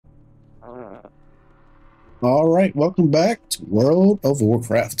All right, welcome back to World of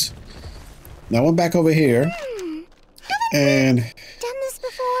Warcraft. Now I'm back over here, and Done this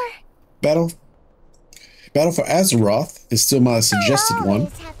before. battle for Azeroth is still my suggested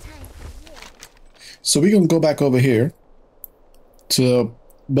one. So we're gonna go back over here to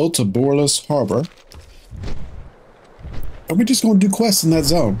Boreless Harbor, and we're just gonna do quests in that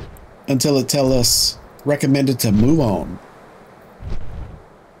zone until it tells us recommended to move on.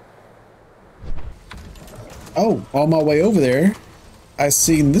 Oh, on my way over there, I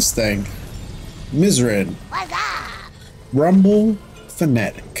seen this thing. Mizrin. What's up? Rumble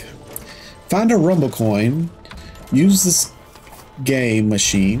Fanatic. Find a Rumble coin. Use this game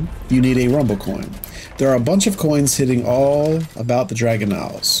machine. You need a Rumble coin. There are a bunch of coins hitting all about the Dragon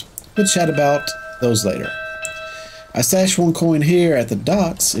Isles. We'll chat about those later. I stashed one coin here at the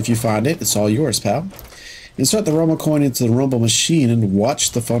docks. If you find it, it's all yours, pal. Insert the Rumble coin into the Rumble machine and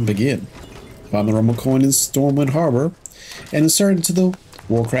watch the fun begin. Find the Rumble coin in Stormwind Harbor and insert it into the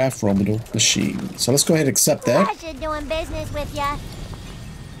Warcraft Rumble machine. So let's go ahead and accept that. Pleasure doing business with ya.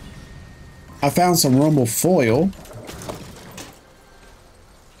 I found some Rumble foil.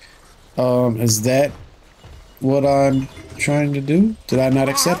 Is that what I'm trying to do? Did I not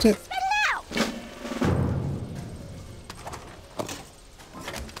accept it?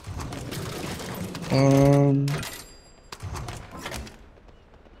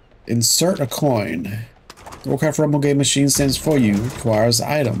 Insert a coin. The Warcraft Rumble game machine stands for you. Requires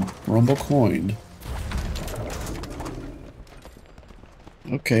item. Rumble coin.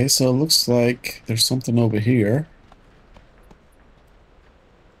 Okay, so it looks like there's something over here.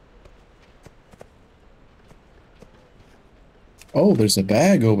 Oh, there's a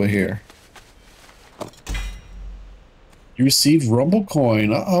bag over here. You received Rumble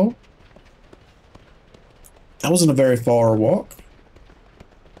coin. Uh-oh. That wasn't a very far walk.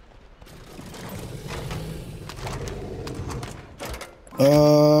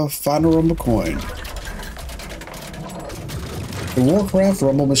 Find a Rumble coin. The Warcraft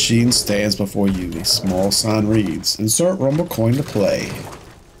Rumble machine stands before you. A small sign reads, insert Rumble coin to play.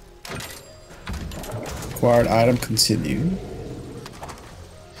 Acquired item continue.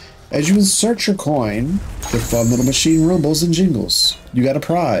 As you insert your coin, the fun little machine rumbles and jingles. You got a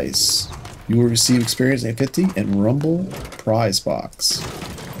prize. You will receive experience 850 and Rumble prize box.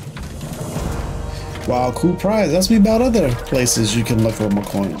 Wow, cool prize. Ask me about other places you can look for Rumble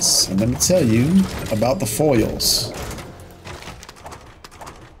coins. And let me tell you about the foils.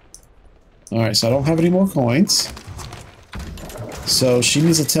 Alright, so I don't have any more coins. So she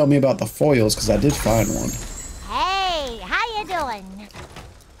needs to tell me about the foils because I did find one. Hey, how you doing?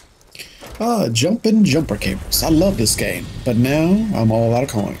 Jumpin' jumper cables. I love this game, but now I'm all out of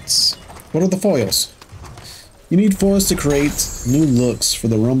coins. What are the foils? You need foils to create new looks for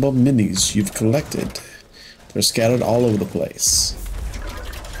the Rumble minis you've collected. They're scattered all over the place.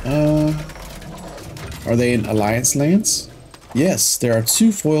 Are they in Alliance lands? Yes, there are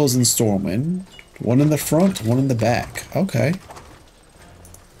 2 foils in Stormwind. One in the front, one in the back. Okay.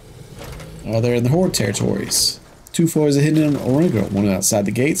 They're in the Horde territories. 2 foils are hidden in Origa, one outside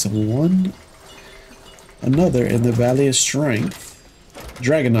the gates and another in the Valley of Strength.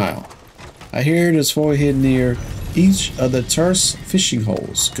 Dragon Isle. I hear there's 4 hidden near each of the terse fishing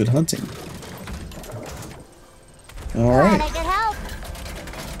holes. Good hunting. Alright.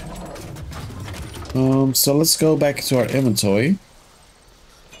 So let's go back to our inventory.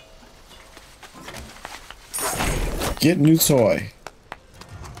 Get new toy.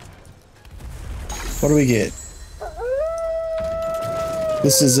 What do we get?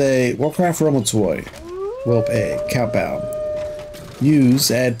 This is a Warcraft Rumble toy. Whelp egg. Countdown. Use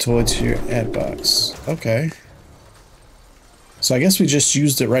add toy to your ad box. Okay. So I guess we just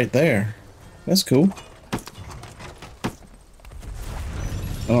used it right there. That's cool.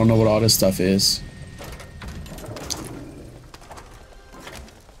 I don't know what all this stuff is.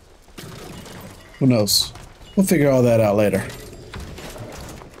 Who knows? We'll figure all that out later.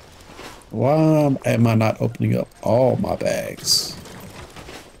 Why am I not opening up all my bags?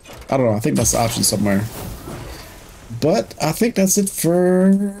 I don't know. I think that's the option somewhere. But I think that's it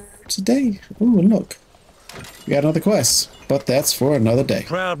for today. Ooh, and look. We got another quest. But that's for another day.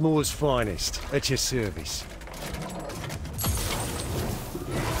 Proudmoore's finest, at your service.